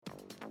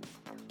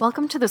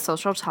Welcome to the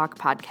Social Talk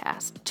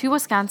Podcast. Two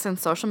Wisconsin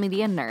social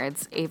media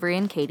nerds, Avery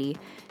and Katie,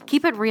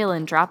 keep it real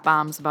and drop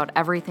bombs about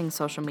everything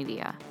social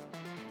media.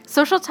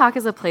 Social Talk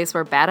is a place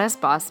where badass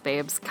boss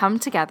babes come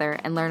together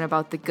and learn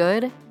about the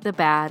good, the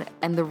bad,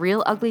 and the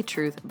real ugly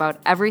truth about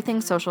everything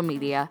social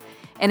media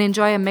and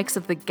enjoy a mix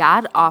of the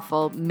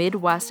god-awful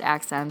Midwest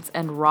accents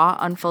and raw,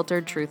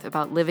 unfiltered truth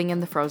about living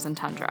in the frozen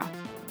tundra.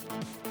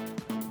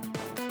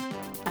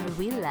 Are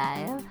we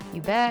live?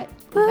 You bet.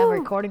 We've been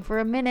recording for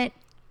a minute.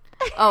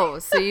 Oh,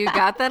 so you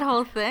got that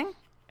whole thing?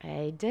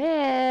 I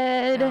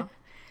did. Oh.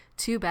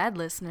 Too bad,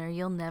 listener.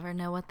 You'll never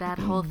know what that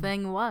whole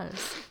thing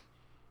was.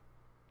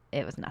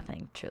 It was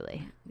nothing,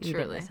 truly. You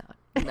Truly. didn't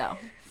miss out. No.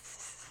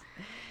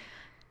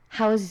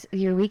 How's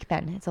your week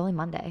been? It's only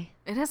Monday.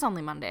 It is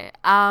only Monday.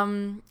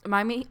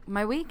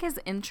 My week is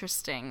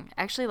interesting.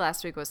 Actually,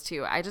 last week was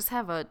too. I just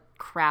have a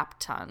crap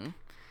ton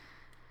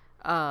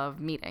of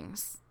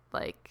meetings.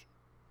 Like,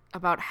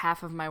 about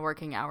half of my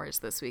working hours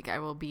this week, I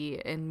will be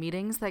in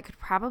meetings that could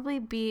probably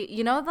be,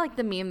 you know, like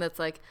the meme that's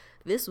like,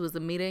 this was a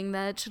meeting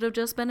that should have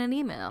just been an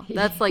email.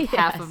 That's like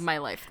half of my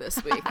life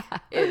this week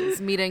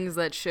is meetings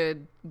that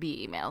should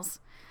be emails.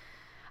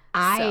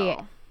 I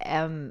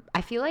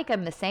feel like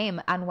I'm the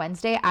same. On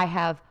Wednesday, I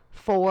have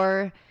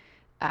 4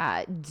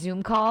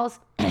 Zoom calls,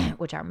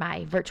 which are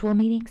my virtual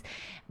meetings,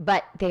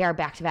 but they are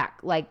back to back.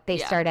 Like they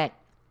start at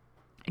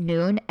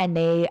noon and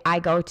I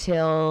go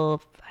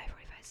till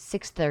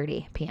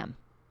 6:30 p.m.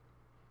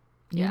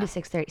 Noon to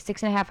 6:30,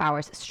 6.5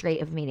 hours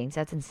straight of meetings.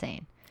 That's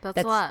insane.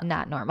 That's a lot.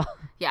 Not normal.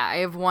 Yeah, I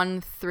have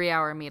one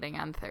 3-hour meeting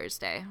on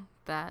Thursday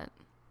that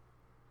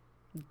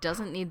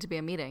doesn't need to be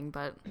a meeting,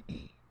 but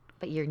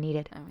you're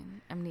needed. I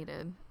mean, I'm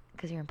needed.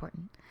 Because you're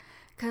important.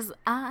 Because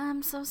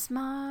I'm so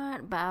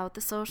smart about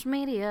the social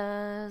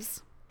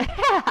medias.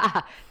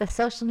 The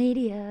social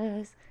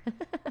medias.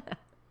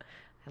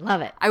 I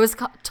love it. I was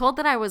told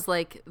that I was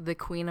like the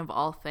queen of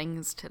all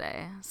things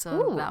today.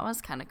 So that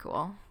was kind of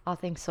cool. All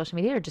things social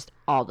media or just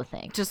all the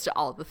things? Just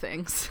all the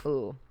things.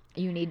 Ooh.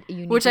 You need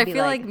Which to I be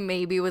feel like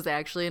maybe was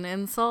actually an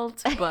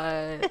insult,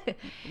 but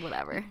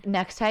whatever.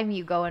 Next time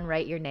you go and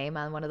write your name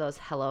on one of those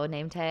hello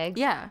name tags.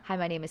 Yeah. Hi,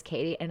 my name is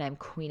Katie and I'm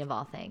queen of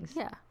all things.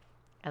 Yeah.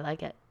 I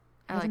like it.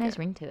 It has like a nice it.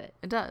 ring to it.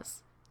 It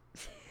does.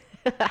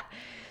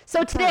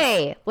 So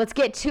today, let's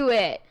get to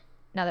it.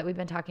 Now that we've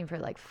been talking for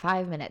like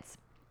 5 minutes.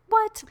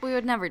 What? We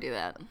would never do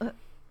that.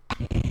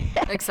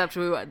 Except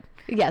we would.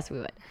 Yes, we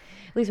would.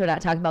 At least we're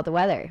not talking about the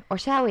weather. Or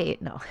shall we?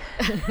 No.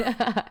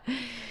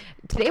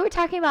 Today we're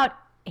talking about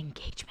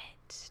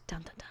engagement.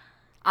 Dun, dun, dun.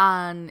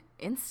 On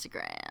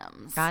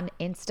Instagrams. On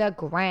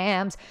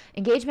Instagrams.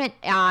 Engagement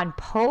on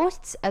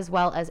posts as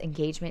well as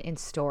engagement in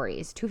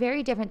stories. 2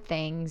 very different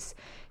things.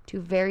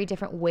 2 very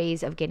different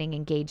ways of getting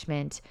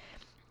engagement.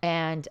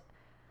 And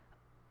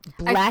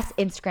bless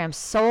Instagram's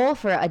soul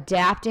for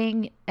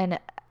adapting and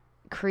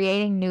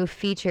creating new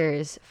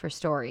features for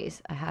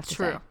stories, I have to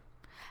say.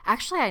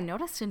 Actually, I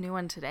noticed a new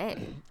one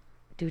today.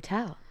 Do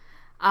tell.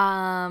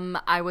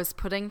 I was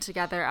putting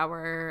together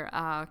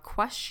our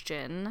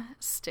question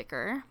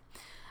sticker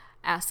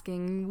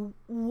asking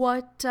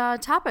what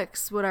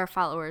topics would our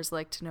followers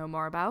like to know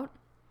more about.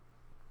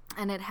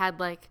 And it had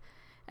like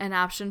an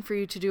option for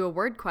you to do a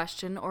word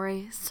question or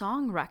a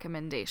song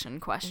recommendation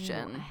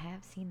question. Ooh, I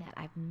have seen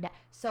that.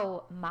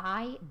 So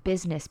my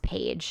business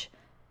page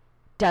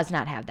does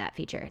not have that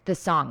feature, the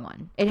song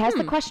one. It has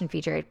the question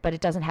feature, but it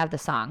doesn't have the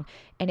song.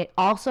 And it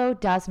also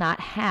does not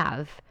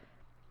have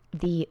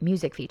the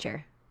music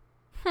feature.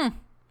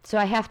 So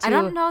I have to... I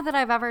don't know that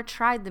I've ever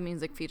tried the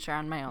music feature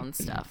on my own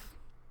stuff.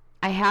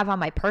 I have on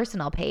my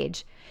personal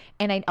page.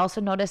 And I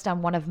also noticed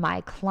on one of my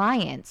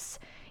clients,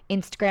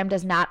 Instagram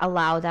does not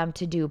allow them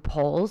to do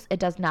polls. It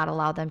does not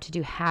allow them to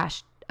do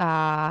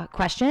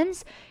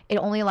questions. It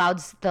only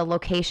allows the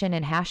location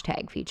and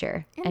hashtag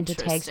feature and to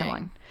tag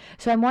someone.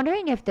 So I'm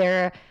wondering if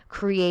they're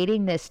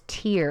creating this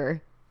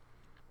tier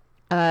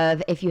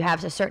of if you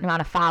have a certain amount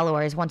of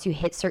followers, once you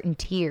hit certain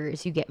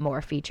tiers, you get more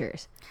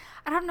features.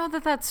 I don't know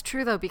that that's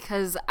true though,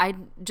 because I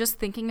just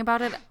thinking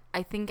about it,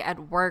 I think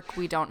at work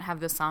we don't have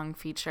the song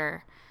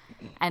feature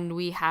and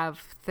we have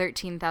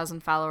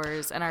 13,000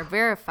 followers and are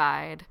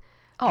verified.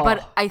 Oh.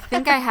 But I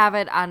think I have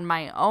it on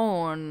my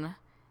own.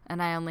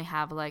 And I only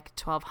have like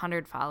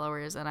 1,200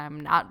 followers, and I'm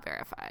not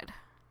verified.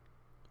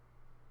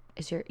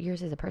 Is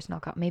yours is a personal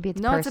account? Maybe it's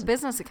no, it's a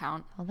business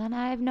account. Well, then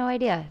I have no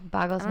idea. It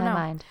boggles my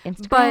mind.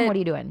 Instagram, but what are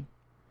you doing?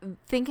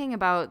 Thinking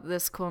about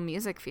this cool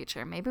music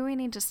feature, maybe we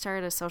need to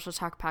start a Social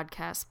Talk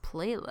Podcast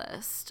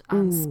playlist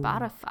on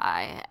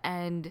Spotify,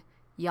 and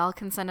y'all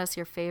can send us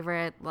your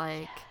favorite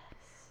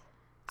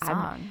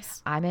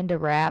songs. I'm into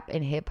rap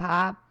and hip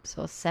hop,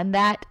 so send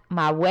that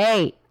my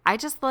way. I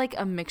just like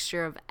a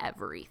mixture of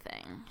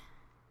everything.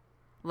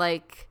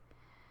 Like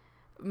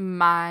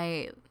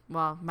my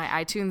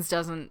iTunes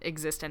doesn't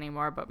exist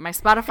anymore, but my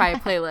Spotify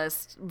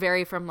playlist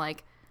vary from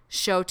like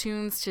show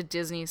tunes to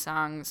Disney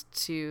songs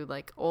to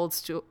like old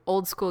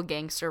school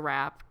gangster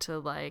rap to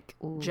like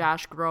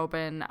Josh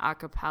Groban a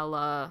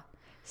cappella.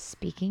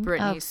 Speaking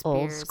Britney of Spears,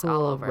 old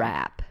school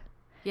rap,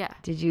 Yeah.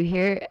 Did you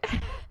hear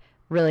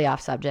really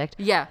off subject.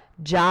 Yeah.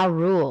 Ja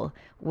Rule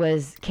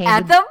came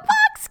At the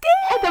Bucks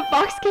game. at the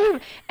Bucks game,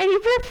 and he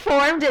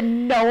performed,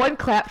 and no one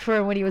clapped for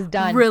him when he was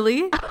done.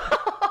 Really?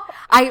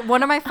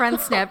 One of my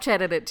friends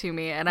Snapchatted it to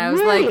me, and I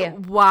was Really?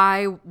 like,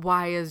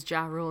 why is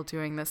Ja Rule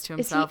doing this to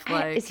himself?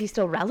 Is he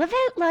still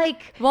relevant?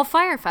 Like, well,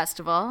 Fire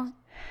Festival.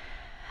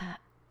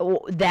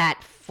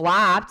 that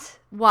flopped.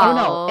 Well,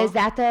 oh no, is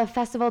that the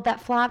festival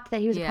that flopped that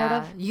he was a part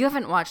of? You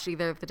haven't watched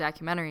either of the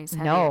documentaries,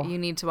 have No. you? You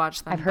need to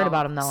watch them. I've heard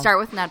about them, though. Start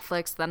with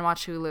Netflix, then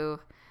watch Hulu.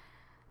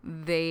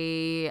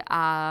 They,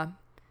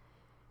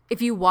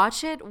 if you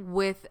watch it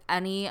with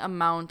any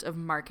amount of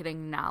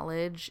marketing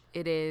knowledge,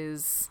 it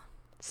is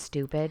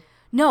Stupid.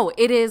 No,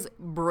 it is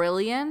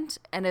brilliant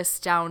and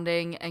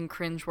astounding and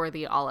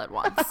cringeworthy all at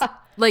once.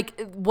 Like,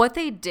 what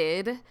they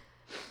did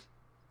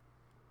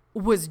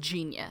was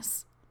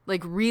genius.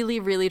 Like, really,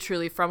 really,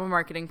 truly, from a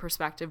marketing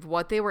perspective,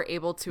 what they were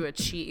able to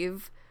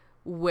achieve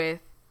with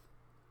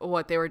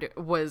what they were doing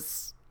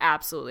was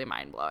absolutely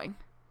mind-blowing.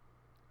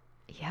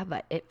 Yeah,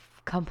 but it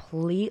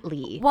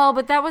completely Well,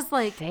 but that was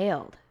like,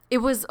 failed. it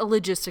was a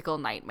logistical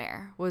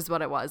nightmare was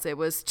what it was. It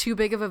was too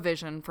big of a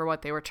vision for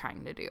what they were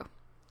trying to do.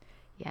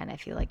 Yeah, and I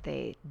feel like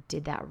they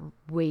did that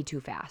way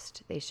too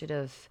fast. They should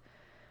have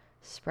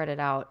spread it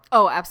out,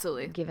 Oh,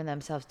 absolutely. given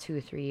themselves 2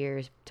 or 3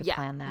 years to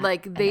plan that.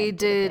 Like and they then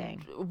do the did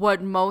thing.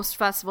 what most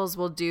festivals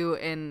will do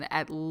in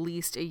at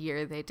least a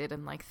year, they did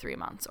in like 3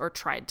 months, or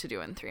tried to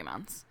do in 3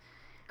 months.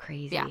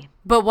 Crazy. Yeah.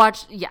 But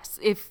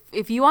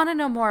if you want to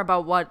know more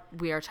about what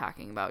we are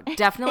talking about,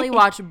 definitely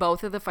watch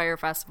both of the Fire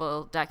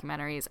Festival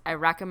documentaries. I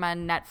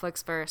recommend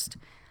Netflix first,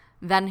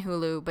 then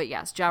Hulu. But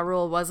yes, Ja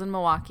Rule was in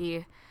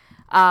Milwaukee.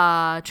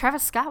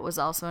 Travis Scott was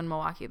also in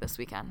Milwaukee this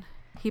weekend.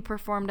 He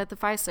performed at the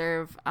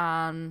Fiserv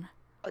on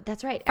Oh,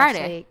 that's right. Friday,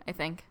 Actually, I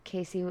think.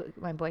 Casey,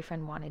 my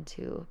boyfriend, wanted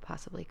to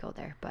possibly go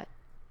there, but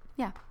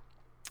Yeah.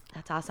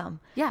 that's awesome.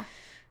 Yeah.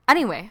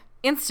 Anyway,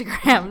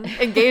 Instagram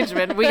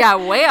engagement. We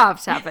got way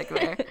off topic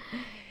there.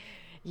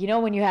 You know,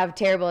 when you have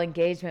terrible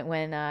engagement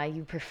when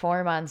you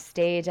perform on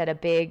stage at a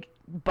big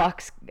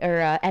Bucks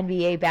or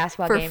NBA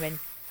basketball For game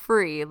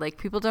free. Like,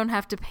 people don't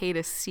have to pay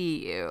to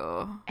see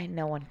you. and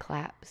no one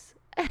claps.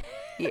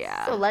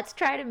 Yeah. So let's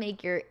try to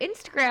make your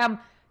Instagram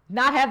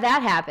not have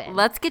that happen.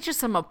 Let's get you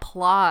some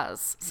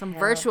applause, some Hell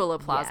virtual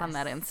applause on yes.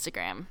 that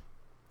Instagram.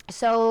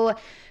 So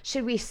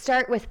should we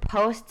start with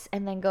posts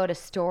and then go to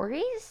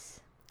stories?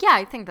 Yeah,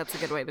 I think that's a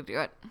good way to do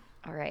it.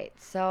 All right.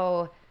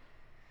 So,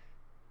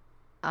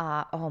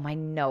 my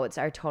notes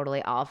are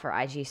totally all for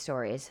IG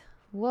stories.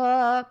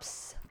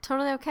 Whoops.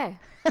 Totally okay.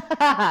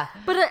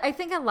 But I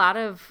think a lot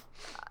of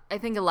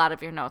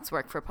your notes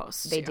work for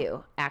posts. They too.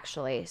 do,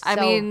 actually. I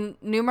So- mean,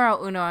 numero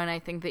uno, and I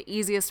think the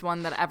easiest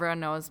one that everyone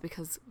knows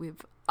because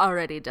we've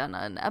already done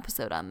an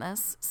episode on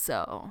this.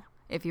 So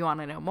if you want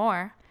to know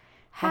more,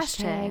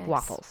 hashtag hashtags.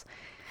 waffles.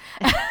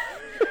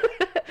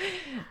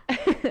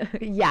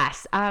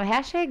 Yes.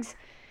 Hashtags,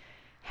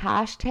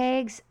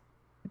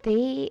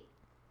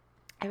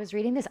 I was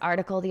reading this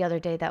article the other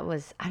day that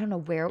was, I don't know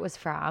where it was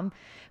from,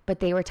 but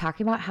they were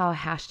talking about how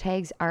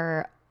hashtags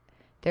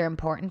they're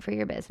important for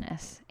your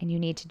business and you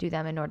need to do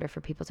them in order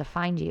for people to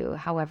find you.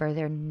 However,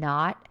 they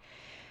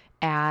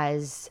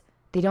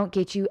don't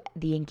get you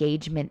the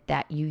engagement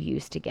that you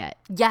used to get.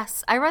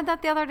 Yes, I read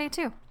that the other day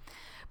too.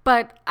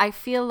 But I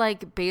feel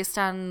like based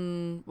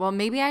on, well,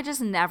 maybe I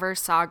just never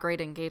saw great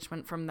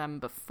engagement from them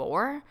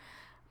before.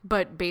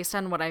 But based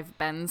on what I've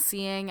been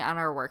seeing on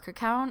our work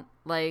account,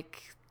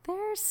 like,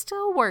 they're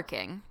still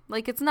working.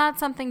 Like, it's not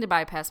something to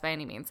bypass by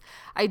any means.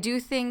 I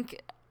do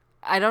think,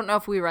 I don't know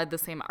if we read the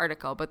same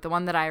article, but the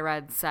one that I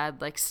read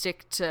said, like,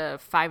 stick to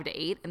 5 to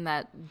 8, and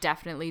that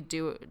definitely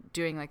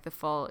doing, like, the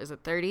full, is it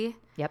 30?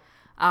 Yep.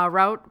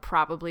 Route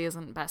probably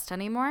isn't best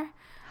anymore.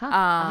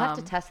 I'll have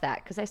to test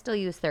that because I still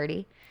use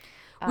 30.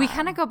 We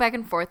kind of go back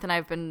and forth, and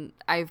I've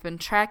been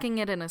tracking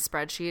it in a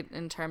spreadsheet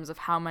in terms of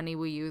how many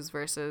we use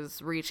versus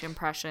reach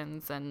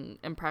impressions and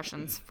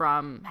impressions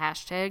from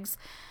hashtags.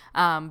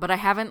 But I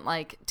haven't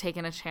like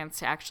taken a chance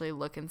to actually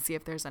look and see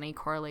if there's any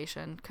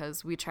correlation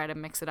because we try to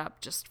mix it up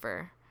just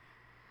for.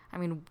 I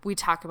mean, we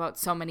talk about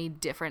so many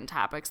different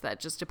topics that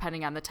just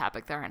depending on the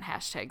topic, there aren't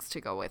hashtags to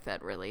go with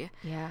it, really.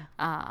 Yeah.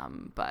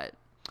 But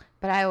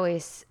I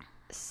always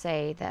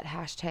say that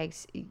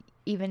hashtags,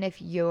 even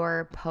if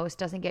your post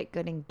doesn't get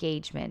good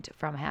engagement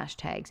from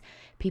hashtags,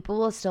 people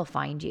will still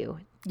find you.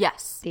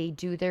 yes, They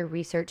do their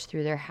research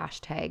through their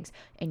hashtags,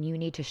 and you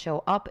need to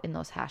show up in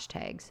those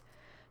hashtags.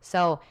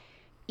 So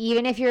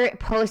even if your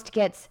post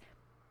gets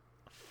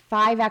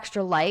 5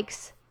 extra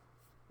likes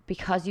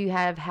because you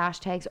have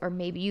hashtags, or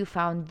maybe you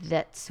found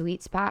that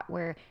sweet spot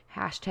where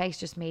hashtags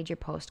just made your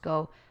post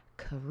go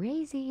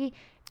crazy.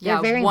 They're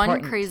yeah, very one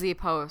important. crazy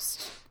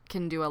post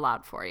can do a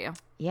lot for you.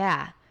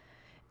 Yeah.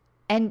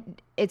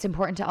 And it's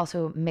important to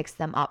also mix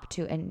them up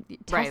too and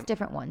test Right.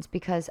 different ones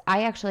because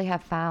I actually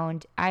have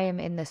found I am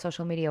in the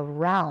social media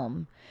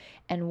realm.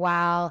 And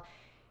while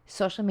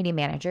social media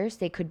managers,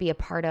 they could be a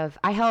part of,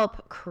 I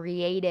help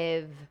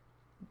creative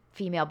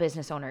female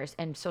business owners,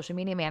 and social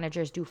media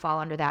managers do fall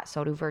under that.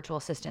 So do virtual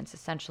assistants.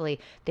 Essentially,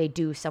 they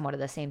do somewhat of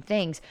the same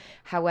things.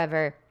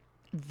 However,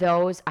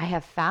 I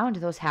have found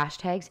those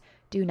hashtags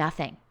do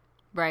nothing.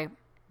 Right.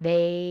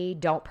 They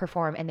don't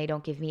perform and they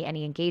don't give me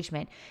any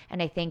engagement.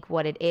 And I think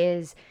what it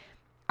is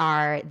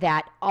are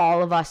that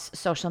all of us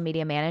social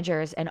media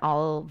managers and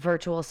all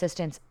virtual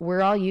assistants,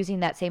 we're all using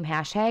that same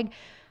hashtag,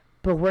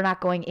 but we're not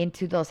going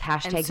into those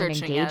hashtags and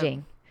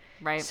engaging.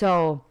 Right.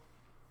 So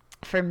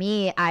for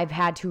me, I've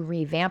had to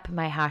revamp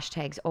my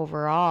hashtags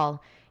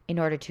overall in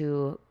order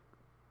to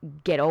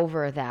get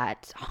over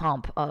that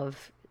hump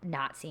of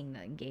not seeing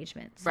the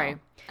engagement. So, right.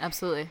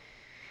 Absolutely.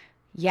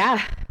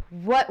 Yeah.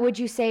 What would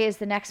you say is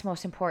the next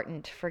most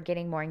important for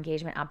getting more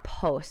engagement on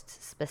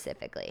posts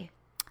specifically?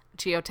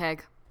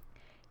 Geotag.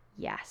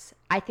 Yes.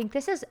 I think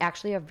this is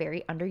actually a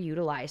very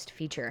underutilized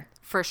feature.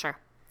 For sure.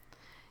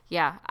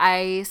 Yeah.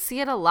 I see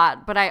it a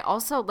lot, but I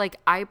also,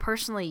 I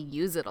personally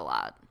use it a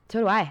lot.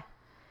 So do I.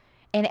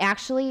 And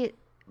actually,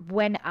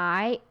 when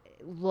I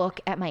look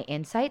at my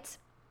insights,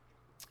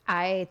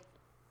 I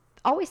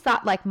always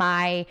thought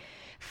my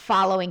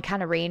following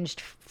kind of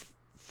ranged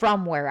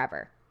from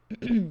wherever.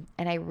 And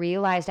I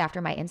realized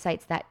after my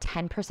insights that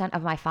 10%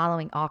 of my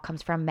following all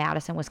comes from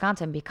Madison,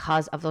 Wisconsin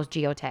because of those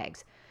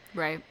geotags.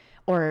 Right.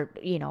 Or,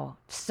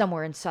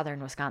 somewhere in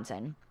southern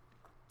Wisconsin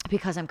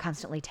because I'm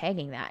constantly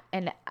tagging that.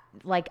 And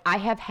I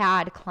have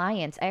had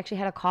clients, I actually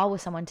had a call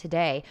with someone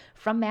today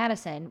from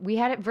Madison. We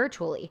had it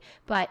virtually,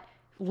 but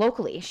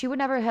locally. She would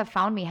never have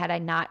found me had I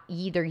not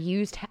either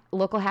used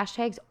local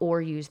hashtags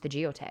or used the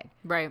geotag.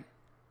 Right.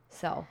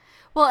 So.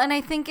 Well, and I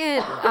think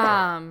it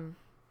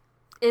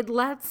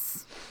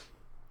lets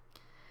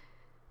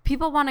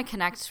people want to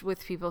connect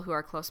with people who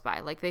are close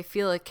by. They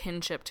feel a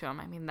kinship to them.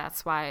 I mean,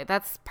 that's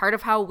part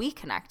of how we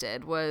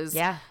connected was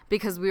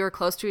because we were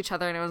close to each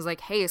other, and it was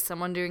like, hey, is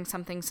someone doing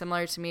something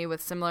similar to me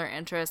with similar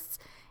interests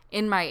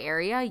in my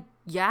area?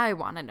 Yeah, I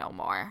want to know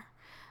more.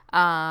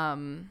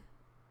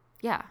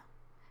 Yeah.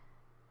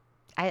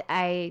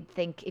 I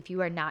think if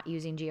you are not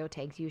using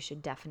geotags, you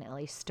should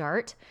definitely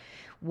start.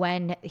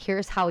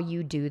 Here's how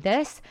you do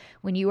this.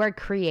 When you are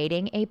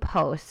creating a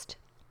post,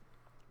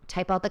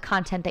 type out the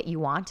content that you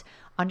want.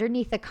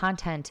 Underneath the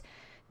content,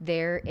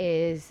 there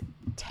is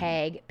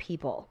tag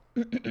people.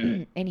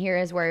 And here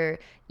is where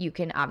you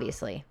can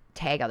obviously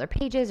tag other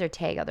pages or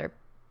tag other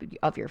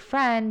of your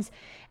friends.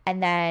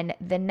 And then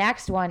the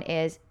next one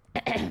is,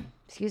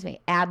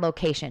 add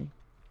location.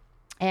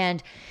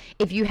 And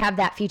if you have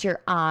that feature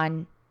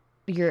on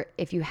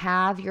if you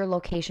have your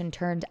location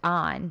turned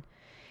on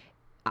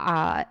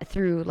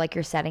through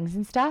your settings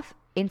and stuff,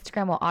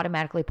 Instagram will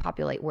automatically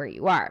populate where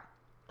you are.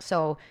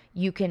 So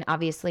you can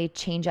obviously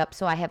change up.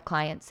 So I have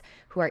clients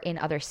who are in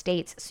other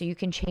states, so you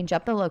can change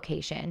up the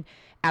location.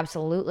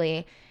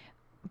 Absolutely.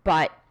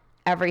 But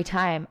every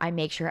time I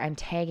make sure I'm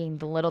tagging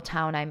the little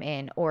town I'm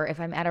in, or if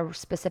I'm at a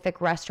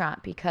specific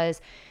restaurant, because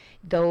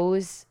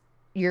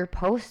your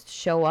posts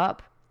show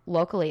up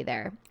locally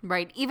there.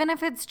 Right. Even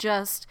if it's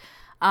just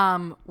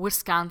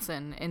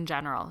Wisconsin in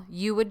general,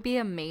 you would be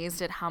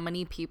amazed at how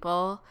many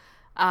people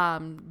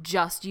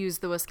just use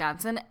the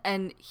Wisconsin.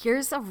 And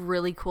here's a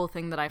really cool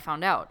thing that I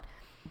found out.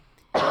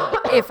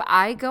 If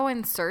I go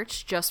and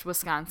search just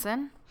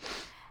Wisconsin,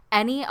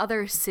 any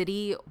other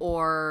city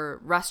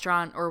or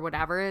restaurant or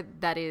whatever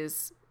that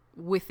is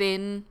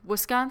within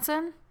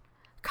Wisconsin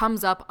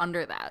comes up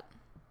under that.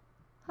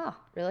 Huh,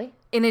 really?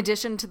 In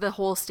addition to the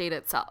whole state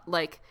itself.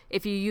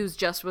 If you use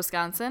just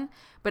Wisconsin,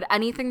 but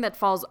anything that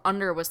falls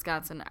under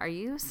Wisconsin,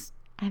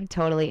 I'm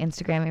totally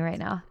Instagramming right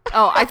now.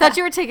 Oh, I thought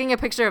you were taking a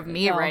picture of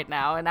me No. right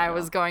now, and I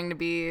was going to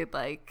be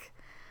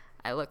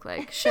I look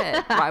like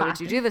shit. Why would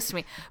you do this to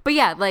me? But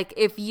yeah,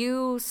 if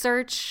you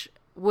search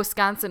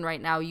Wisconsin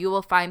right now, you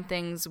will find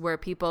things where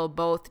people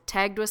both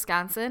tagged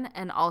Wisconsin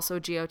and also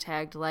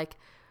geotagged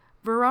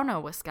Verona,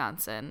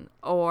 Wisconsin,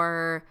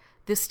 or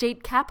the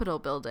state capitol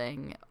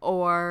building,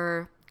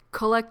 or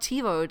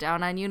Collectivo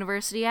down on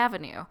University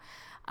Avenue.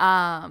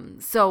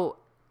 So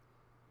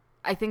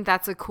I think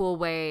that's a cool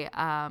way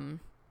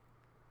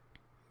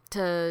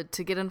to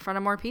get in front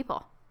of more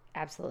people.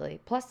 Absolutely.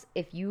 Plus,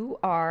 if you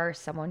are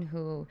someone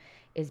who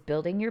is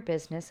building your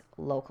business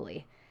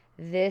locally,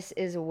 this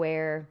is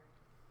where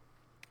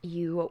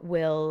you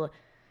will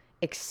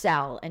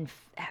excel and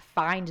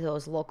find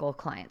those local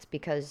clients,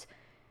 because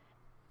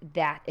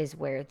that is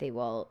where they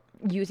will,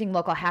 using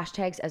local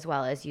hashtags as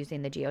well as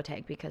using the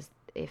geotag, because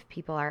if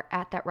people are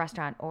at that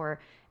restaurant, or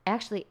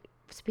actually,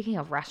 speaking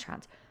of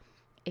restaurants,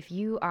 if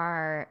you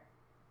are,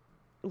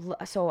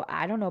 so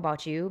I don't know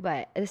about you,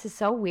 but this is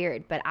so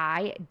weird, but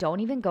I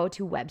don't even go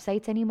to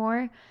websites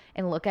anymore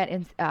and look at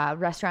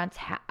restaurants'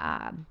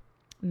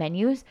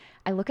 menus.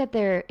 I look at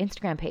their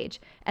Instagram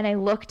page and I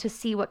look to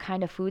see what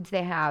kind of foods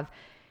they have,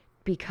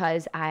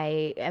 because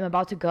I am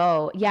about to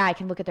go. Yeah, I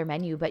can look at their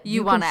menu, but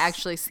you want to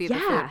actually see the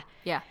food.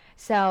 Yeah.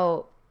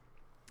 So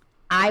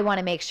I want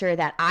to make sure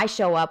that I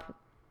show up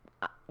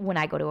when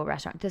I go to a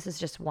restaurant. This is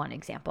just one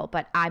example,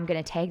 but I'm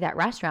going to tag that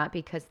restaurant,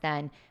 because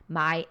then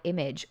my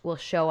image will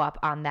show up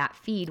on that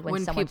feed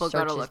when someone people go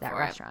to searches look that for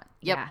restaurant.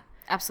 Yep. Yeah.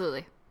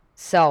 Absolutely.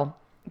 So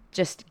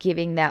just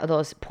giving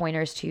those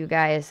pointers to you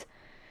guys.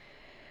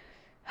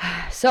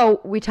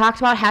 So we talked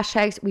about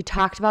hashtags. We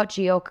talked about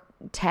geo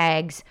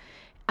tags.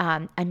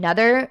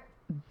 Another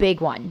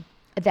big one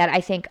that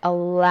I think a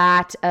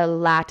lot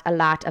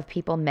of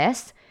people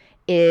miss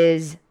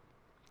is,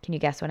 can you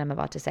guess what I'm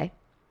about to say?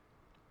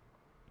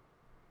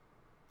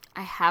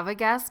 I have a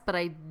guess, but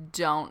I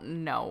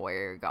don't know where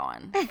you're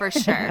going for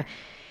sure.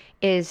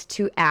 Is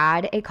to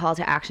add a call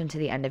to action to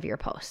the end of your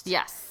post.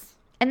 Yes.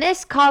 And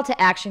this call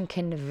to action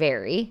can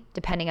vary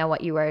depending on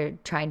what you are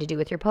trying to do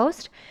with your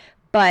post.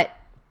 But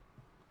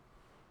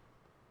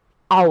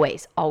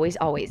always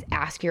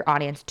ask your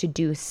audience to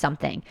do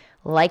something.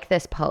 Like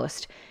this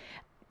post.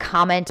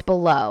 Comment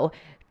below.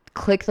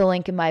 Click the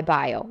link in my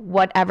bio.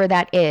 Whatever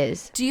that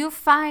is. Do you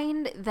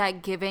find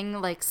that giving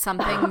like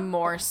something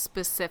more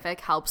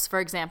specific helps? For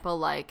example,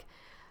 like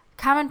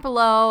comment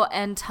below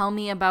and tell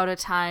me about a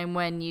time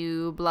when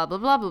you blah, blah,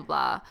 blah, blah,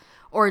 blah.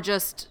 Or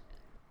just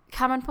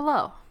comment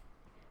below.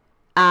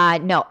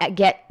 No,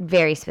 get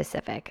very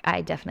specific.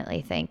 I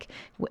definitely think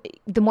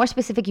the more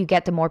specific you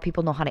get, the more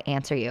people know how to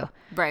answer you.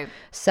 Right.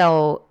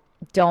 So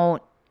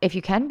if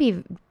you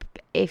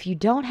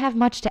don't have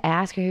much to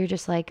ask, or you're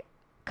just like,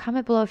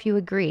 comment below if you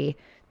agree,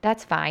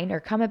 that's fine. Or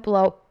comment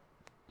below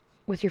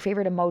with your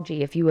favorite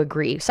emoji if you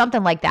agree.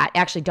 Something like that.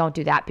 Actually, don't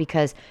do that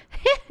because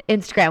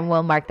Instagram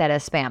will mark that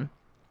as spam.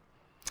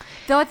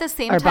 Though at the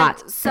same Or time,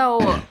 bots.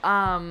 so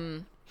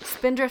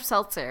Spindrift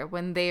Seltzer,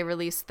 when they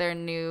released their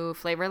new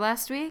flavor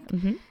last week,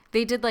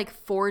 they did like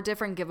 4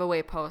 different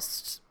giveaway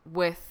posts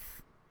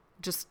with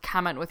just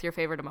comment with your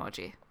favorite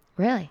emoji.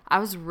 Really? I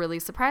was really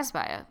surprised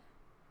by it.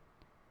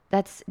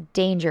 That's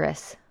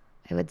dangerous,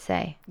 I would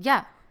say.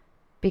 Yeah.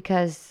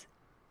 Because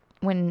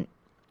when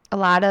a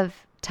lot of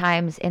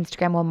times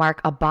Instagram will mark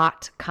a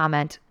bot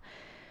comment,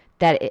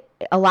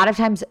 a lot of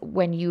times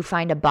when you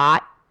find a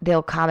bot,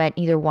 they'll comment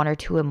either 1 or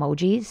 2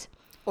 emojis.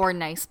 Or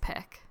nice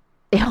pic.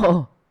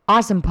 Oh,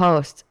 awesome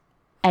post.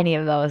 Any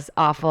of those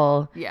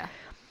awful. Yeah.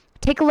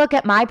 Take a look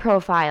at my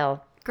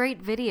profile. Great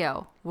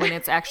video when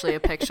it's actually a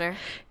picture.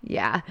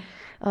 Yeah.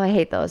 Oh, I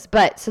hate those.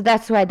 But so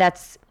that's why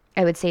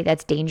I would say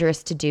that's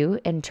dangerous to do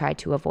and try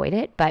to avoid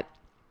it. But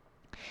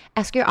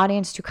ask your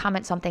audience to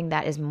comment something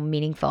that is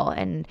meaningful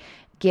and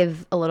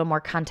give a little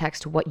more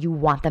context to what you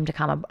want them to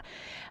comment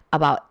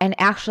about. And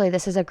actually,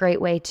 this is a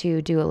great way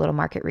to do a little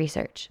market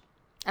research.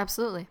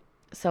 Absolutely.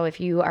 So if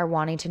you are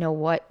wanting to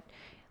know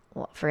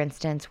for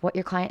instance, what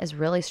your client is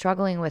really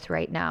struggling with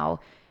right now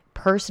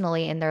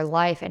personally in their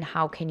life and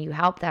how can you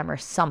help them or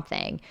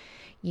something,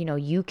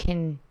 you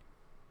can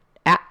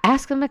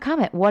ask them to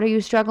comment. What are you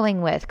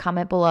struggling with?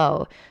 Comment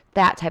below,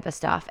 that type of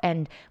stuff.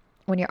 And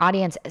when your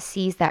audience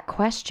sees that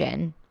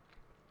question,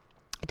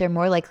 they're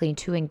more likely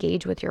to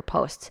engage with your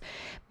posts.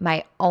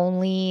 My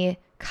only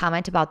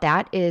comment about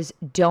that is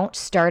don't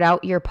start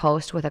out your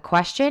post with a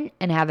question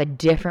and have a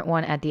different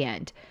one at the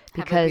end.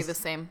 Because have it be the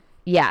same.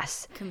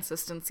 Yes.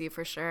 Consistency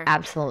for sure.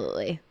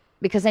 Absolutely.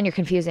 Because then you're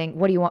confusing.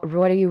 What do you want?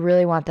 What do you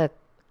really want the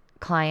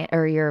client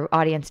or your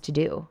audience to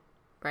do?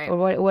 Right. Or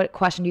what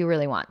question do you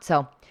really want?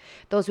 So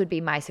those would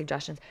be my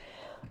suggestions.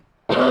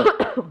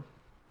 Do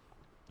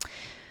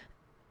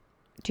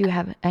you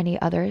have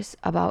any others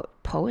about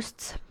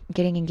posts,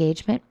 getting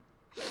engagement?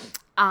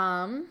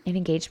 An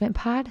engagement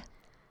pod?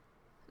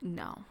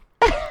 No.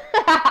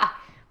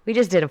 We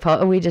just did a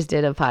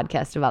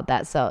podcast about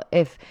that. So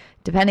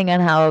depending on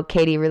how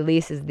Katie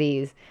releases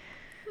these,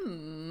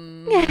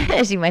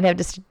 she might have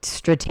to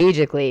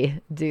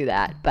strategically do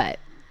that. But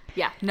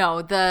yeah,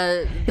 no,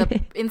 the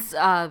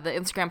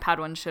Instagram pod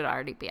one should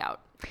already be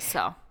out.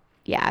 So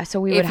yeah, so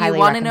we would highly recommend. If you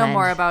want to know recommend.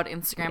 more about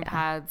Instagram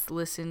pods,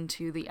 listen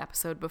to the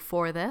episode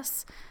before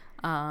this.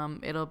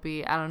 It'll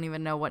be, I don't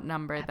even know what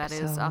number that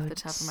is off the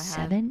top of my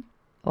head. 7?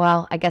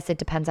 Well, I guess it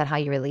depends on how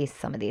you release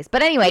some of these.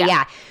 But anyway,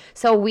 yeah.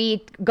 So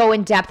we go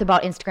in depth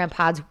about Instagram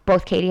pods.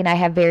 Both Katie and I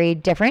have very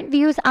different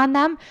views on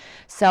them.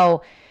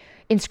 So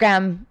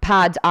Instagram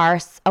pods are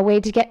a way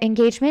to get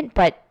engagement,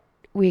 but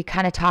we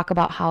kind of talk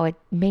about how it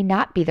may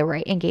not be the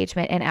right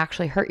engagement and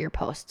actually hurt your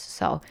posts.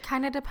 So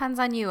kind of depends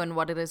on you and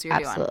what it is you're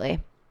doing.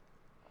 Absolutely.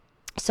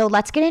 So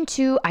let's get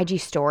into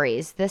IG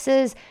stories.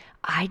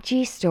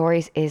 IG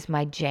stories is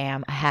my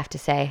jam, I have to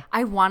say.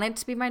 I want it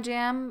to be my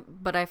jam,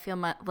 but I feel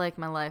like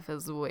my life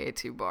is way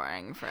too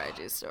boring for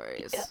IG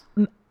stories.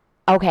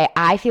 Okay,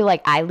 I feel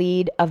like I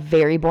lead a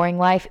very boring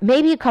life.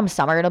 Maybe come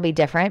summer, it'll be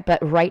different. But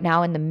right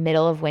now in the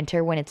middle of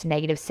winter when it's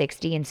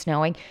 -60 and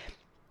snowing,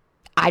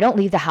 I don't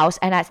leave the house.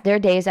 And there are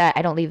days that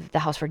I don't leave the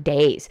house for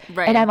days.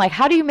 Right. And I'm like,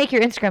 how do you make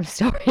your Instagram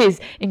stories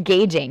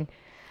engaging?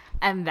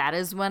 And that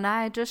is when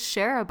I just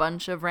share a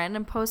bunch of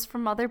random posts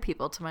from other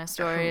people to my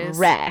stories.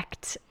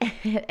 Correct.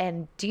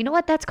 And do you know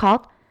what that's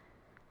called?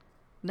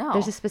 No.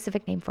 There's a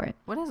specific name for it.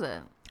 What is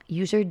it?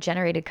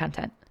 User-generated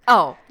content.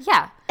 Oh,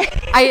 yeah.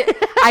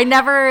 I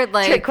never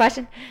like... Trick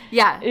question?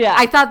 Yeah.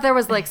 I thought there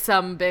was like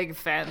some big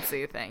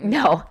fancy thing.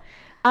 No.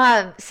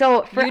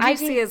 So for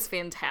UGC IG... is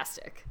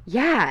fantastic.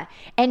 Yeah.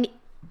 And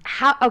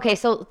Okay,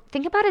 so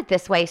think about it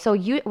this way. So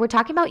we're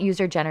talking about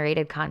user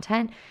generated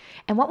content,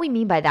 and what we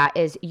mean by that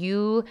is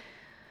you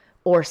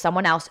or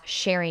someone else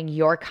sharing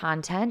your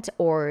content,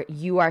 or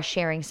you are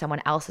sharing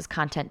someone else's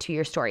content to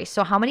your story.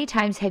 So how many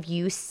times have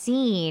you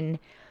seen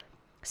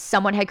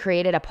someone had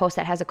created a post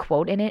that has a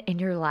quote in it and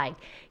you're like,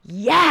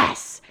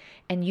 yes,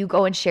 and you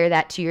go and share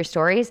that to your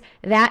stories?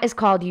 That is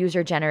called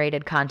user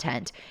generated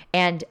content,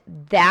 and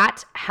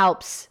that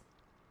helps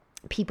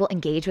people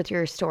engage with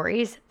your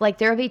stories. Like,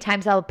 there will be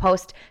times I'll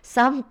post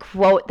some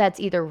quote that's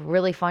either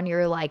really funny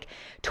or like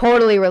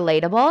totally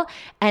relatable,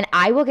 and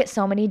I will get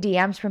so many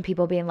DMs from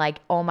people being like,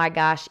 oh my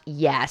gosh,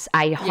 yes,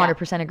 I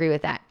 100% agree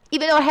with that,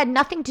 even though it had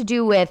nothing to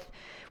do with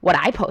what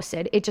I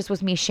posted. It just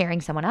was me sharing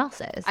someone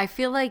else's. I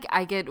feel like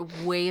I get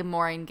way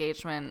more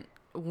engagement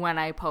when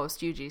I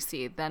post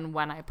UGC than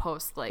when I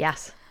post like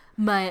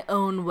my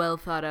own well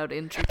thought out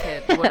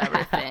intricate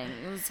whatever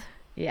things.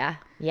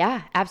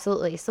 Yeah,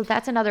 absolutely. So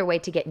that's another way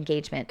to get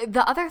engagement.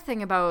 The other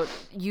thing about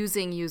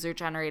using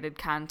user-generated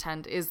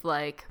content is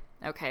like,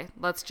 okay,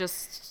 let's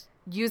just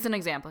use an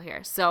example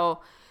here. So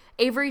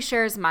Avery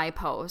shares my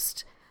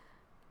post.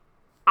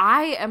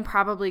 I am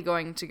probably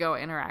going to go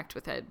interact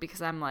with it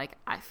because I'm like,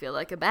 I feel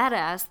like a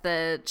badass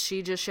that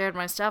she just shared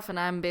my stuff and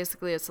I'm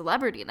basically a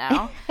celebrity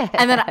now.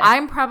 And then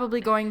I'm probably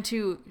going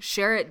to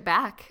share it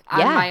back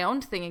on my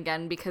own thing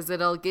again because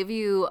it'll give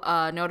you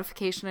a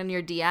notification in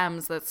your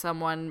DMs that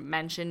someone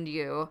mentioned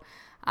you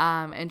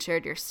and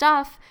shared your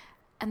stuff.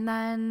 And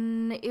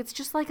then it's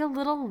just like a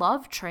little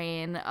love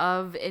train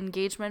of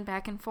engagement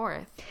back and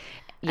forth.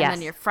 And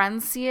then your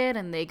friends see it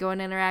and they go and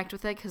interact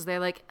with it because they're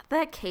like,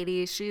 that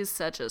Katie, she's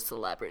such a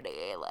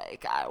celebrity.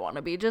 Like, I want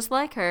to be just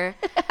like her.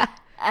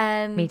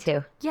 And me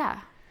too.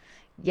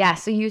 Yeah.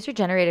 So user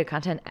generated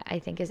content, I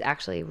think, is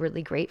actually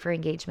really great for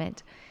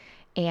engagement.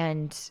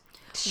 And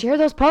share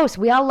those posts.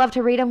 We all love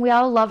to read them. We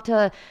all love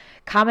to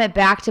comment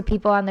back to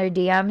people on their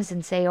DMs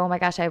and say, oh my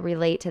gosh, I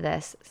relate to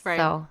this. Right.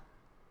 So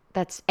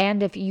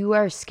and if you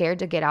are scared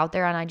to get out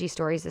there on IG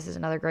stories, this is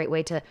another great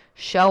way to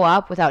show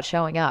up without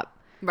showing up.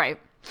 Right.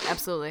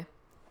 Absolutely.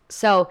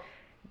 So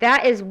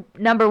that is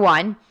number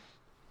one.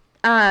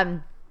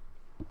 For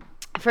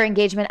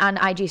engagement on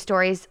IG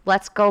stories,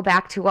 let's go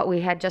back to what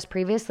we had just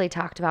previously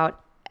talked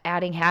about,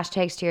 adding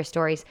hashtags to your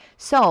stories.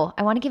 So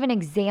I want to give an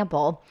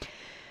example.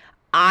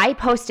 I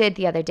posted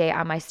the other day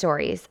on my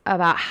stories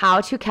about how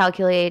to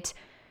calculate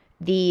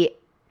the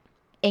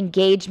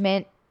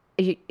engagement,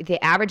 the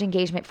average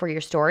engagement for your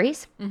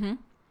stories,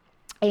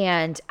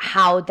 and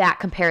how that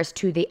compares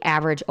to the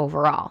average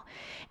overall.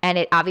 And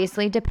it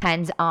obviously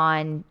depends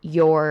on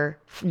your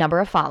number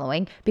of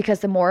following,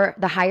 because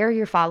the higher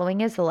your following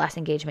is, the less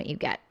engagement you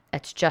get.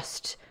 It's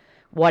just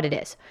what it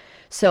is.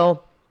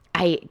 So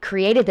I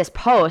created this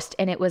post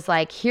and it was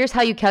like, here's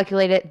how you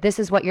calculate it. This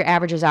is what your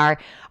averages are.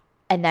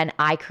 And then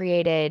I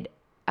added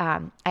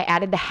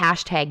the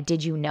hashtag,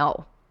 did you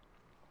know?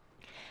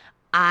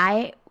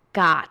 I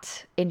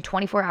got in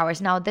 24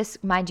 hours. Now this,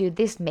 mind you,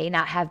 this may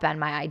not have been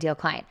my ideal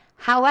client.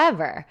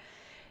 However,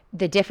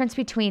 the difference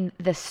between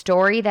the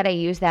story that I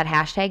used that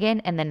hashtag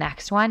in and the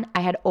next one, I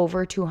had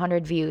over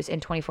 200 views in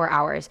 24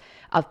 hours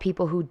of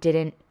people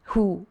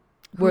who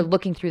were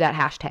looking through that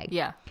hashtag.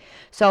 Yeah.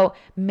 So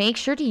make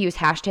sure to use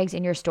hashtags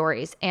in your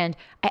stories. And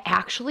I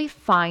actually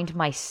find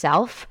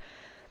myself,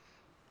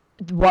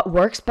 what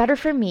works better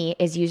for me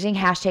is using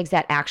hashtags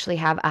that actually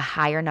have a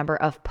higher number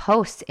of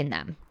posts in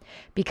them,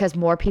 because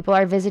more people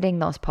are visiting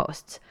those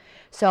posts.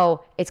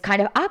 So it's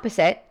kind of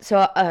opposite.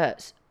 So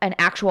an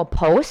actual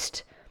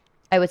post,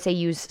 I would say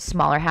use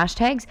smaller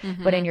hashtags,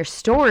 but in your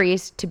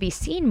stories, to be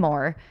seen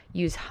more,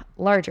 use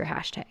larger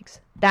hashtags.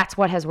 That's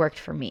what has worked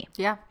for me.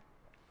 Yeah.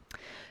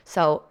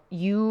 So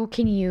you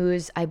can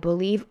use, I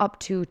believe, up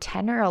to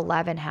 10 or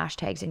 11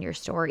 hashtags in your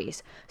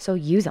stories. So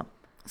use them.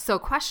 So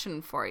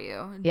question for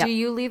you. Yep. Do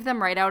you leave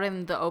them right out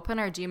in the open,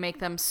 or do you make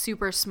them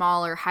super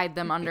small or hide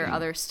them under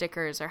other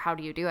stickers, or how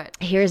do you do it?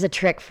 Here's a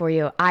trick for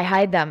you. I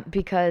hide them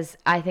because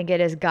I think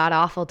it is god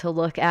awful to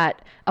look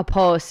at a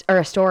post or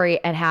a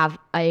story and have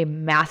a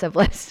massive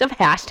list of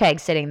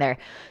hashtags sitting there.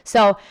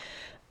 So,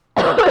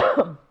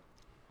 oh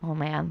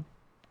man,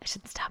 I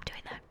should stop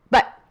doing that.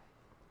 But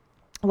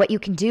what you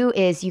can do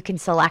is you can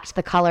select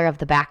the color of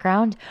the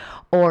background,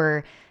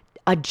 or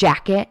a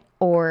jacket,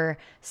 or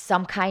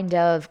some kind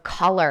of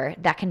color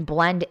that can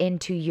blend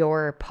into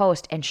your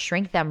post and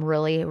shrink them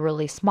really,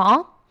 really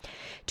small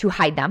to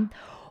hide them.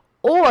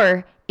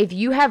 Or if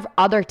you have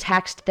other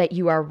text that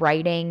you are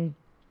writing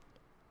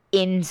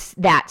in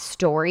that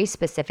story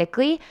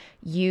specifically,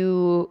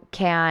 you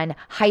can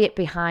hide it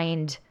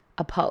behind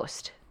a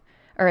post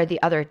or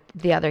the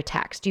other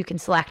text. You can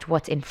select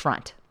what's in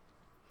front.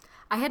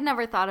 I had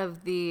never thought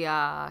of the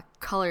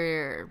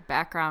color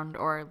background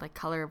or like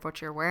color of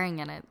what you're wearing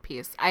in it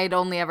piece. I had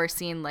only ever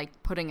seen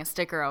like putting a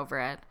sticker over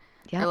it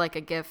or like a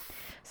GIF.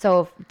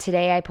 So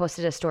today I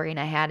posted a story and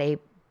I had a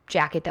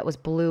jacket that was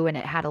blue and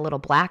it had a little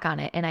black on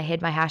it, and I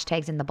hid my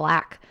hashtags in the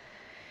black.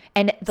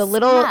 And the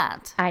little,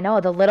 Smart. I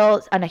know, the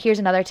little, and here's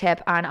another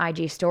tip on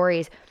IG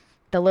stories,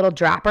 the little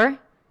dropper,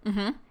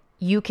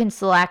 you can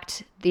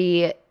select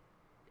the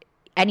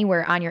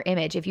anywhere on your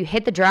image. If you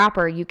hit the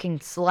dropper, you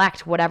can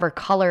select whatever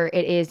color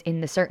it is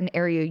in the certain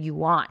area you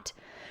want.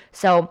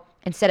 So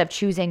instead of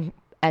choosing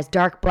as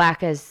dark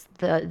black as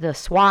the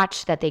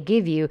swatch that they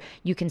give you,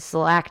 you can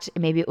select,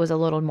 maybe it was a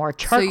little more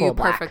charcoal so you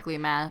black. perfectly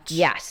match.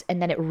 Yes,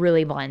 and then it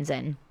really blends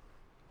in.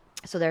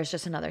 So there's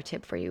just another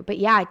tip for you. But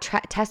yeah,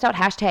 test out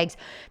hashtags,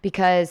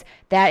 because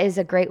that is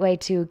a great way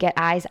to get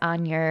eyes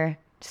on your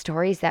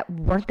stories that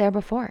weren't there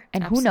before.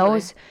 And Absolutely. Who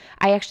knows?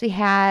 I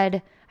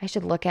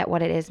should look at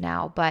what it is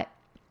now, but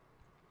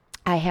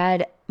I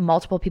had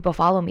multiple people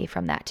follow me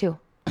from that too.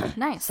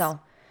 Nice. So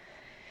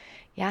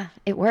yeah,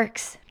 it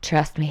works.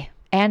 Trust me.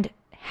 And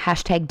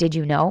hashtag did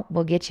you know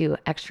will get you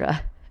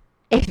extra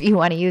if you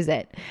want to use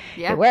it.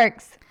 Yeah. It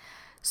works.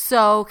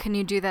 So can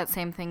you do that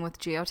same thing with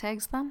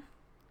geotags then?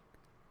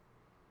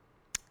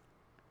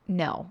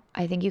 No,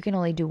 I think you can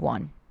only do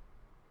one.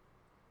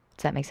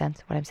 Does that make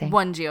sense, what I'm saying?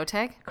 One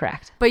geotag?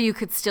 Correct. But you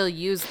could still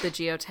use the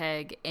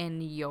geotag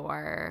in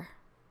your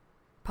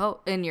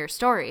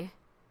story.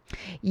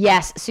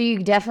 Yes, so you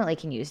definitely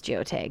can use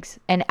geotags.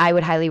 And I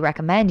would highly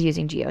recommend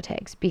using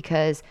geotags,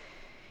 because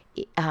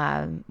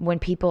when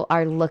people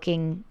are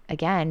looking,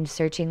 again,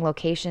 searching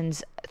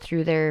locations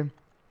through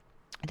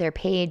their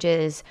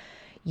pages,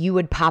 you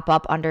would pop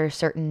up under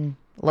certain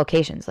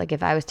locations. Like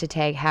if I was to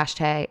tag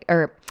hashtag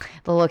or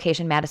the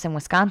location Madison,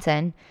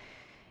 Wisconsin,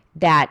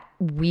 that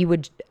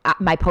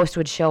my post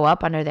would show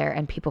up under there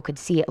and people could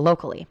see it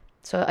locally.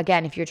 So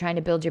again, if you're trying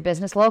to build your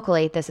business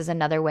locally, this is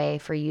another way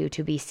for you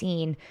to be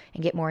seen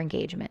and get more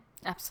engagement.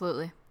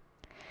 Absolutely.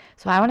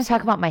 So I want to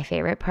talk about my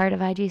favorite part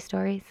of IG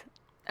stories.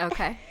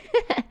 Okay.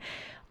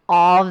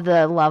 All of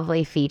the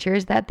lovely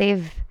features that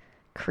they've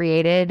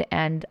created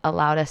and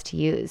allowed us to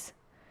use.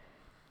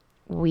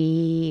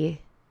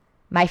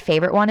 My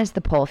favorite one is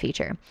the poll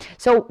feature.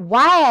 So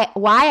why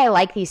I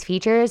like these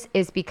features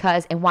is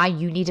because, and why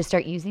you need to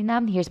start using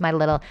them. Here's my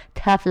little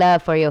tough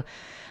love for you.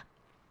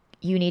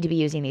 You need to be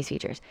using these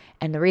features.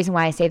 And the reason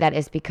why I say that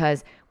is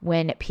because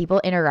when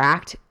people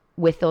interact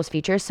with those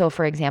features, so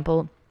for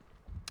example,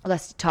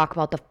 let's talk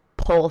about the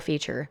poll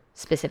feature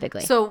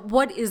specifically. So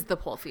what is the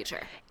poll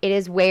feature? It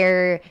is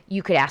where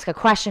you could ask a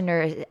question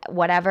or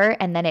whatever,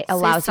 and then it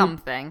allows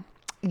something.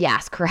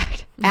 Yes,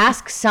 correct.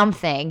 Ask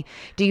something.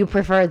 Do you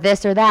prefer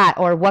this or that?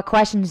 Or what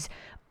questions?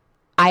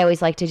 I always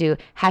like to do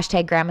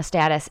hashtag grandma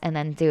status, and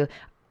then do,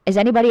 is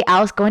anybody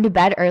else going to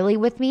bed early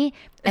with me?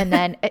 And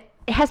then it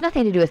has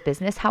nothing to do with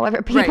business.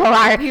 However, people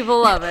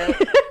love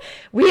it.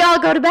 We all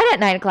go to bed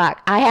at 9:00.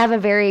 I have a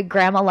very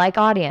grandma-like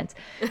audience.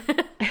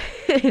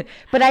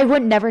 But I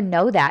would never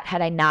know that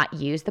had I not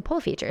used the poll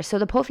feature. So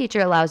the poll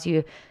feature allows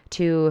you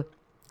to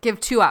give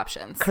two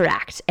options.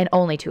 Correct. And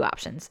only two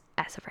options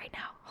as of right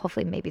now.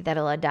 Hopefully maybe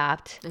that'll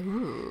adapt.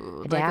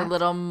 Ooh, like a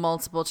little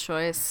multiple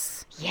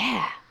choice.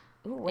 Yeah.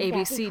 Ooh, A,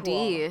 B, C,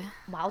 D. Cool?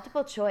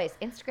 Multiple choice.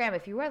 Instagram,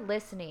 if you are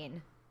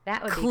listening,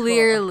 that would be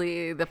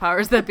clearly cool. The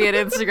powers that be at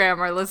Instagram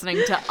are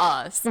listening to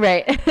us.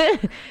 Right.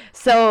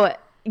 So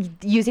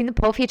using the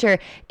poll feature,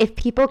 if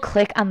people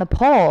click on the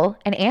poll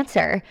and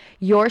answer,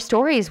 your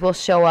stories will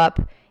show up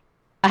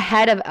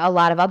ahead of a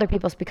lot of other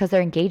people's because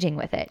they're engaging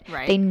with it.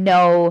 Right. They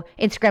know,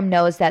 Instagram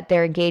knows that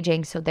they're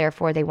engaging, so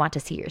therefore they want to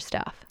see your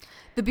stuff.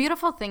 The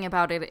beautiful thing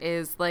about it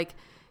is, like,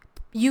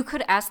 you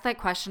could ask that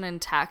question in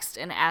text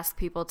and ask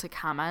people to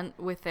comment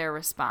with their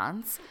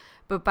response,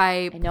 but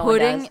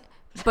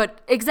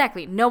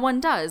exactly, no one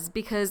does,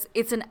 because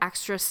it's an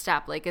extra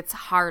step. Like, it's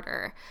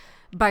harder.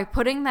 By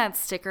putting that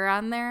sticker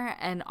on there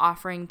and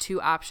offering two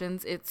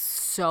options, it's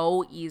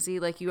so easy.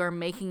 Like, you are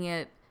making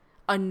it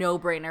a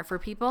no-brainer for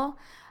people.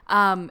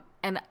 And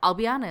I'll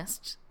be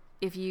honest,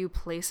 if you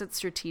place it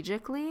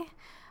strategically,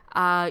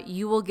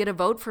 you will get a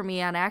vote for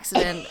me on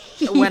accident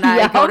when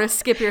I go to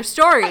skip your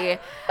story.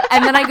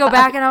 And then I go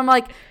back and I'm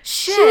like,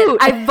 shit,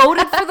 I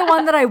voted for the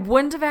one that I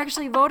wouldn't have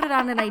actually voted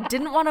on, and I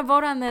didn't want to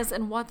vote on this,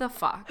 and what the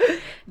fuck?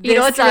 You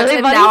know what's really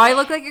and funny? now I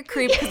look like a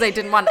creep because I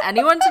didn't want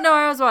anyone to know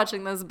I was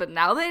watching this, but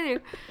now they do.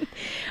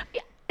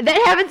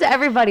 That happens to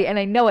everybody, and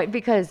I know it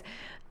because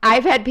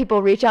I've had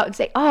people reach out and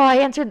say, oh, I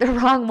answered the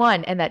wrong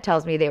one. And that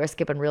tells me they were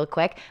skipping real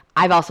quick.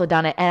 I've also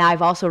done it. And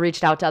I've also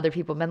reached out to other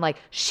people and been like,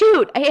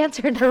 shoot, I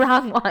answered the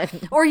wrong one.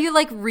 Or you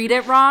like read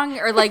it wrong,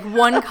 or like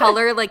one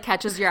color like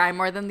catches your eye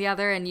more than the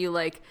other, and you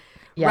like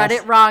read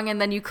it wrong.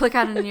 And then you click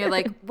on it and you're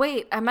like,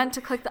 wait, I meant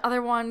to click the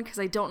other one because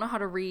I don't know how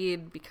to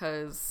read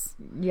because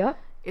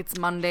it's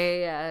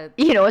Monday at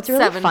it's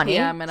really 7 funny.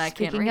 p.m. and I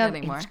can't read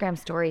anymore. Instagram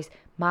stories.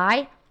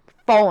 My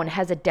phone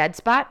has a dead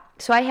spot.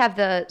 So I have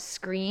the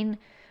screen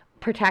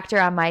protector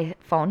on my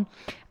phone.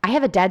 I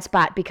have a dead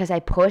spot because I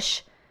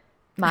push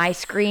my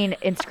screen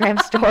Instagram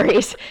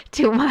stories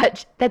too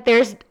much that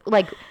there's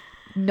like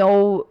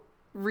no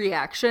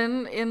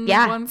reaction in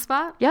one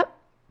spot. Yep.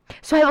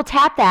 So I will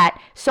tap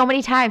that so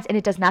many times and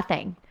it does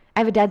nothing.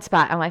 I have a dead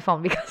spot on my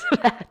phone because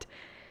of that.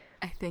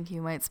 I think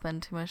you might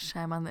spend too much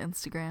time on the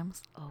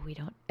Instagrams. Oh, we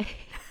don't.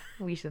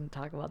 We shouldn't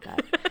talk about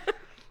that.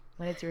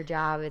 When it's your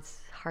job, it's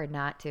hard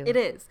not to. It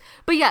is.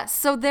 But yes,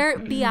 so there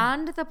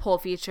beyond the poll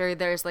feature,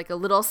 there's like a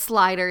little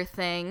slider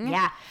thing.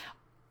 Yeah.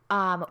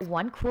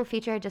 One cool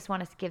feature I just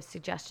want to give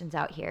suggestions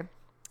out here.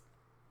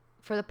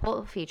 For the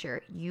poll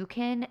feature, you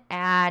can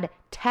add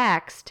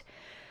text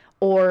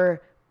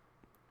or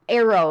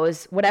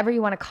arrows, whatever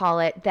you want to call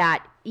it,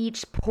 that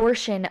each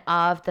portion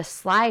of the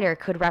slider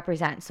could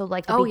represent. So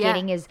like the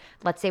beginning is,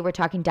 let's say we're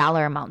talking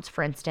dollar amounts,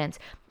 for instance.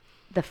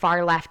 The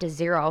far left is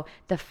 0.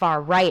 The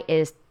far right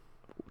is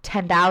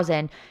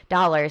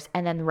 $10,000,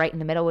 and then right in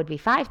the middle would be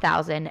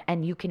 5,000,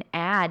 and you can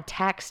add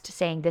text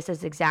saying this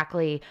is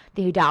exactly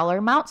the dollar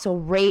amount, so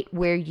rate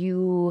where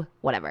you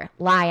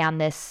lie on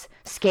this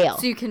scale.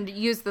 So you can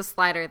use the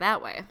slider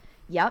that way.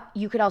 Yep.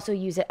 You could also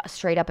use it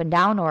straight up and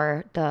down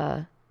or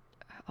the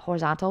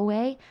horizontal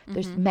way.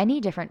 There's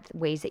many different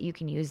ways that you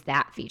can use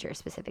that feature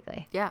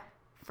specifically. Yeah,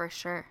 for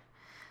sure.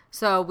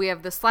 So we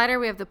have the slider,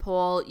 we have the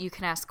poll. You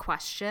can ask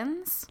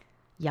questions.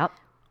 Yep.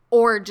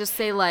 Or just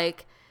say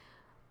like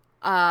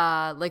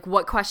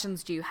what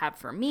questions do you have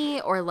for me?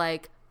 Or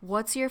like,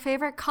 what's your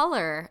favorite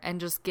color? And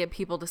just get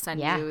people to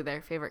send you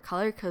their favorite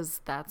color,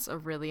 because that's a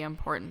really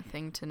important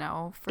thing to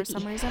know for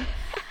some reason.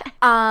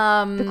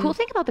 The cool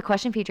thing about the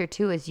question feature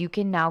too is you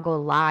can now go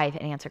live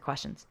and answer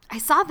questions. I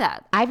saw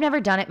that. I've never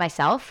done it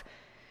myself.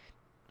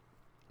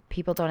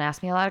 People don't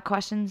ask me a lot of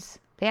questions.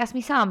 They ask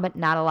me some, but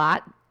not a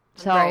lot.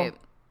 So right.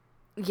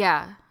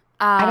 Yeah.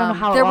 I don't know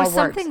how there it all was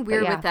something works,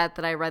 weird but with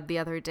that I read the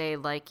other day.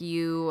 Like,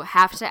 you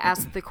have to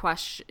ask the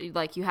question,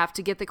 like you have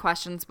to get the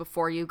questions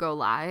before you go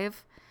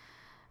live.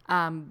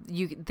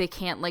 They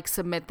can't like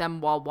submit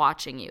them while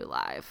watching you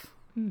live.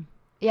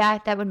 Yeah,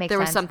 that would make sense. There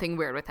was something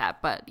weird with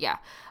that, but yeah.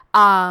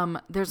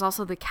 There's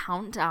also the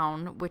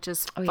countdown, which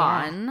is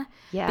fun.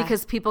 Yeah.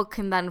 Because people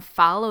can then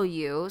follow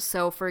you.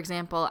 So, for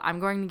example, I'm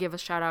going to give a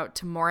shout out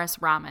to Morris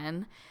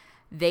Ramen.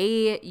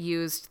 They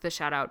used the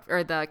shout out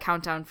or the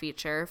countdown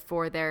feature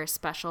for their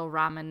special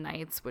ramen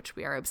nights, which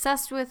we are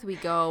obsessed with. We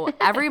go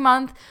every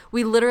month.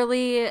 We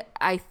literally,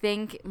 I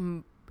think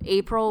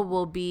April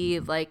will be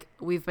like,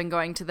 we've been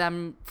going to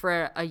them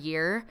for a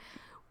year,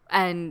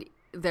 and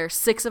there's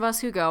 6 of us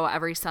who go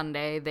every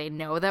Sunday. They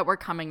know that we're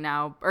coming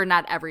now, or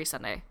not every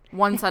Sunday,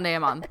 one Sunday a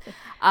month.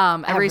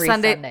 Every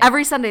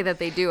Sunday that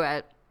they do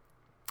it.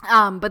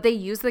 But they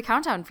use the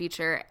countdown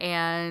feature,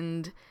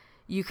 and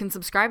you can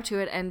subscribe to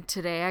it. And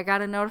today I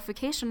got a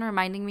notification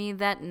reminding me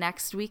that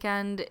next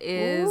weekend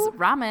is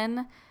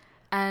ramen,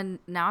 and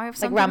now I have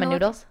something like ramen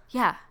noodles.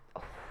 Yeah.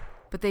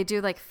 But they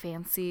do like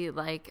fancy,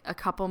 like a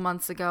couple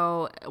months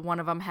ago, one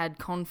of them had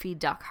confit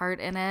duck heart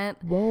in it.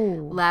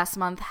 Whoa. Last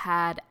month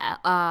had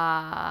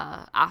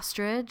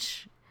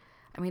ostrich.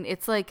 I mean,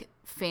 it's like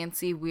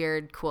fancy,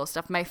 weird, cool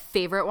stuff. My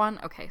favorite one,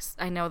 okay,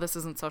 I know this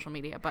isn't social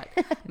media, but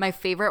my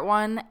favorite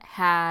one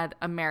had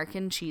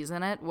American cheese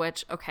in it,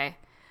 which, okay,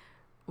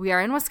 we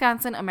are in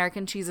Wisconsin.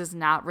 American cheese is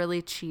not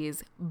really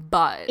cheese,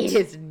 but it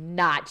is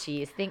not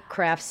cheese. Think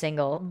Kraft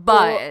single.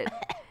 But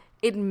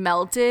it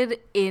melted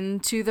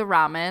into the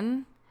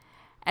ramen,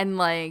 and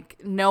like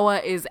Noah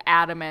is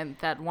adamant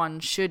that one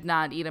should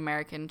not eat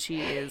American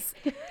cheese.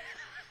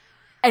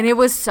 And it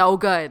was so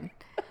good.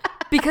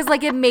 Because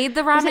like it made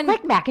the ramen. Was it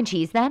like mac and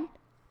cheese then?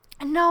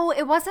 No,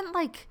 it wasn't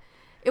like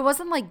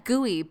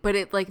gooey, but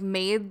it like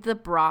made the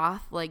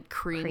broth like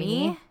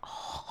creamy.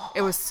 Oh.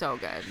 It was so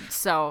good.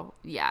 So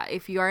yeah,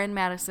 if you are in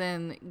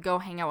Madison, go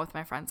hang out with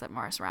my friends at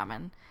Morris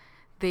Ramen.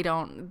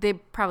 They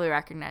probably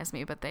recognize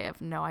me, but they have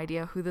no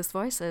idea who this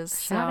voice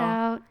is. Shout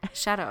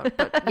out.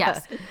 But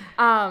yes.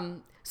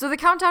 So the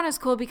countdown is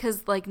cool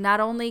because like not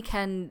only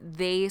can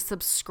they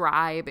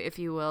subscribe, if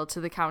you will, to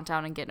the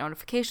countdown and get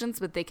notifications,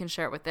 but they can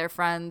share it with their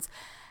friends.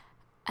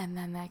 And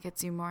then that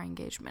gets you more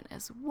engagement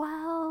as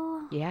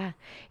well. Yeah.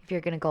 If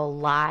you're going to go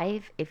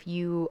live, if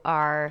you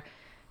are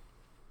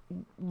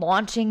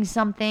launching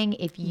something,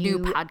 if you...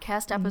 New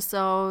podcast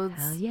episodes.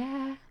 Hell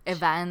yeah.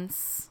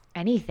 Events.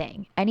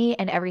 Anything. Any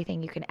and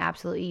everything. You can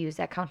absolutely use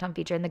that countdown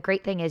feature. And the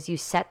great thing is you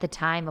set the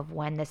time of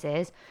when this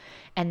is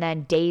and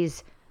then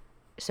days.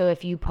 So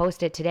if you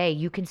post it today,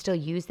 you can still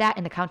use that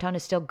and the countdown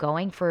is still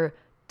going for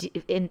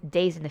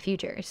days in the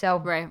future. So...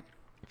 Right.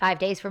 5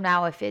 days from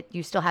now, if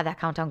you still have that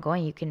countdown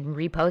going, you can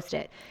repost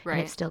it. Right.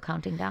 And it's still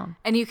counting down.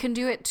 And you can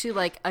do it to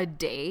like a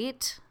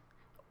date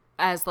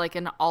as like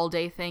an all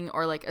day thing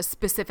or like a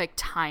specific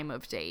time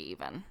of day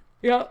even.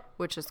 Yeah.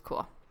 Which is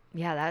cool.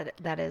 Yeah,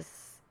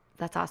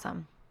 that's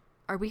awesome.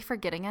 Are we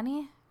forgetting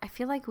any? I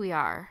feel like we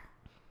are.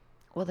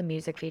 Well, the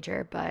music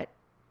feature, but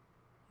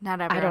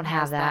not everyone I don't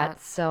have has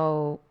that.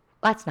 So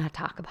let's not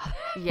talk about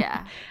it.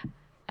 Yeah.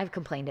 I've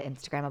complained to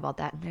Instagram about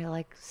that and they're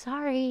like,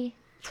 sorry.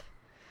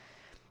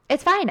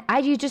 It's fine.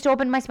 You just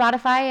open my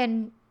Spotify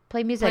and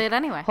play music. Play it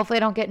anyway. Hopefully I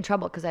don't get in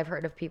trouble because I've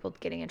heard of people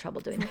getting in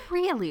trouble doing that.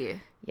 Really?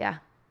 Yeah.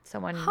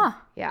 Someone. Huh.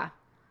 Yeah.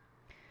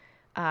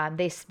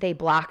 They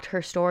blocked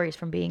her stories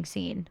from being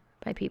seen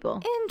by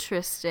people.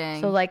 Interesting.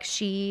 So like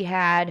she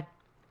had,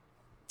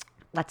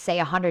 let's say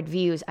 100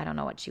 views. I don't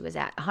know what she was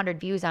at. 100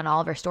 views on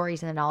all of her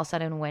stories. And then all of a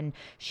sudden when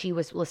she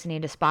was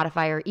listening to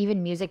Spotify or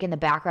even music in the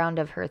background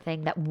of her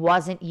thing that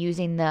wasn't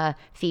using the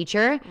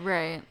feature.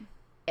 Right.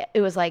 It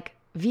was like,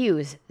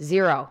 views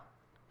 0.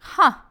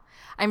 Huh.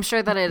 I'm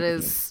sure that it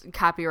is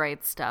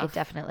copyright stuff. It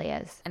definitely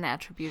is. An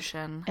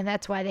attribution. And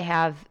that's why they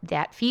have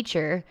that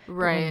feature.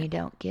 Right. But when you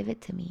don't give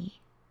it to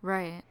me.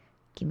 Right.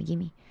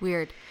 Gimme.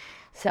 Weird.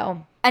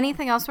 So.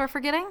 Anything else we're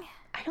forgetting?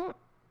 I don't.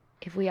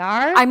 If we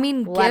are, I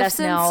mean, let gifts us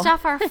and know.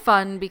 stuff are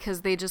fun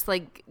because they just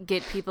like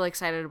get people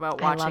excited about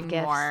I love watching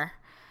gifts. more.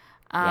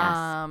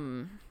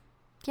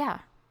 Yeah.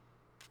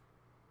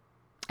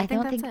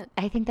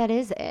 I think that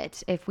is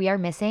it. If we are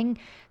missing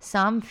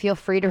some, feel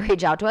free to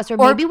reach out to us. Or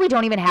maybe we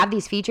don't even have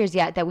these features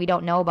yet that we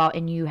don't know about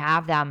and you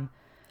have them.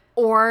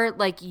 Or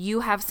like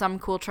you have some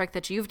cool trick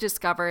that you've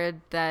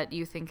discovered that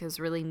you think is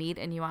really neat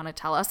and you want to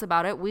tell us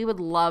about it. We would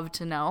love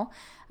to know.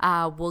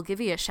 We'll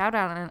give you a shout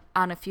out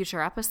on a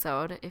future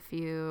episode if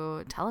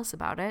you tell us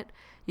about it.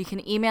 You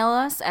can email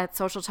us at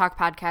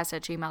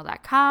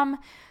socialtalkpodcast@gmail.com.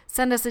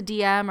 Send us a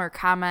DM or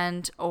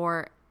comment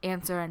or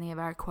answer any of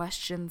our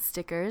question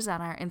stickers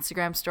on our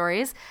Instagram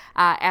stories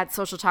at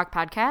Social Talk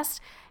Podcast.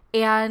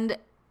 And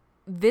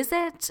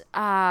visit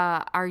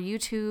our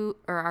YouTube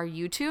or our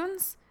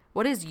YouTunes.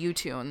 What is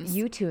YouTunes?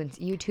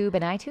 YouTube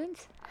and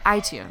iTunes?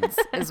 iTunes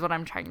is what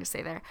I'm trying to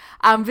say there.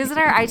 Visit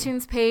our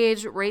iTunes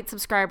page, rate,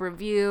 subscribe,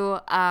 review.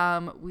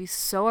 We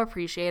so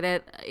appreciate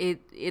it. It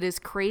is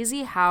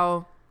crazy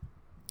how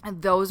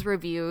those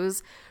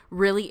reviews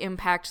really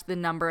impact the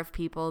number of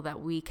people that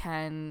we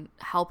can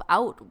help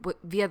out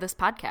via this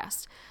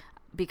podcast.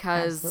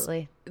 Because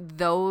Absolutely.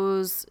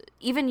 those,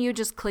 even you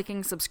just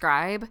clicking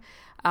subscribe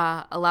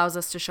allows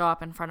us to show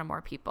up in front of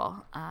more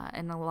people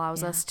and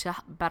allows us to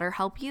better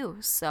help you.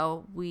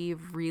 So we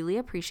really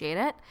appreciate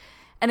it.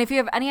 And if you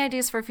have any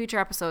ideas for future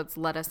episodes,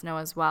 let us know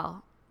as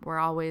well.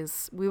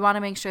 We want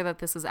to make sure that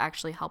this is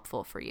actually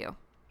helpful for you.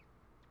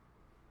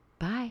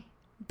 Bye.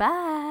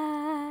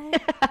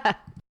 Bye.